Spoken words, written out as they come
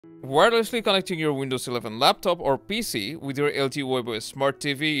Wirelessly connecting your Windows 11 laptop or PC with your LG webOS Smart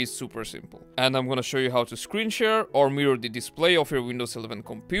TV is super simple. And I'm gonna show you how to screen share or mirror the display of your Windows 11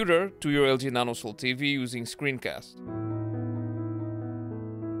 computer to your LG NanoCell TV using Screencast.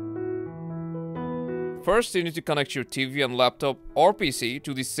 First, you need to connect your TV and laptop or PC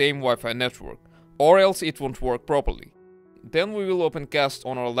to the same Wi-Fi network, or else it won't work properly. Then we will open Cast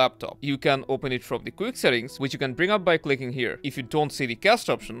on our laptop. You can open it from the quick settings, which you can bring up by clicking here. If you don't see the Cast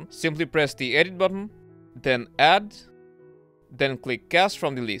option, simply press the Edit button, then Add, then click Cast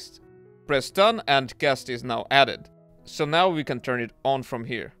from the list. Press Done and Cast is now added. So now we can turn it on from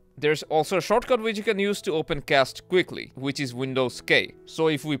here. There's also a shortcut which you can use to open Cast quickly, which is Windows K. So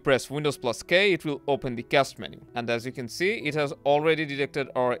if we press Windows plus K, it will open the Cast menu. And as you can see, it has already detected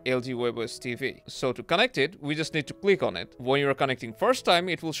our LG webOS TV. So to connect it, we just need to click on it. When you're connecting first time,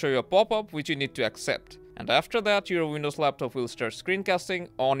 it will show you a pop-up which you need to accept. And after that, your Windows laptop will start screencasting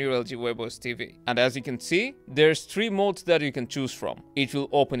on your LG webOS TV. And as you can see, there's 3 modes that you can choose from. It will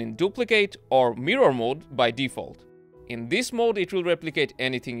open in duplicate or mirror mode by default. In this mode, it will replicate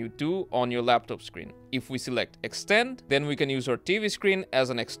anything you do on your laptop screen. If we select Extend, then we can use our TV screen as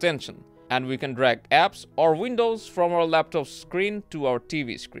an extension, and we can drag apps or windows from our laptop screen to our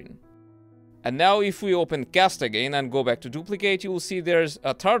TV screen. And now if we open Cast again and go back to duplicate, you will see there's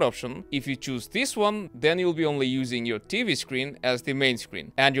a third option. If you choose this one, then you'll be only using your TV screen as the main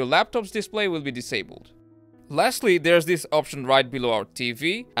screen, and your laptop's display will be disabled. Lastly, there's this option right below our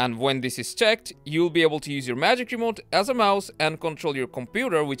TV, and when this is checked, you'll be able to use your Magic Remote as a mouse and control your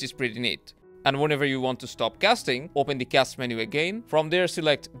computer, which is pretty neat. And whenever you want to stop casting, open the Cast menu again. From there,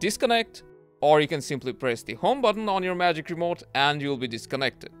 select Disconnect, or you can simply press the Home button on your Magic Remote and you'll be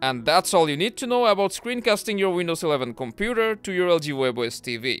disconnected. And that's all you need to know about screencasting your Windows 11 computer to your LG webOS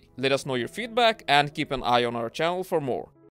TV. Let us know your feedback and keep an eye on our channel for more.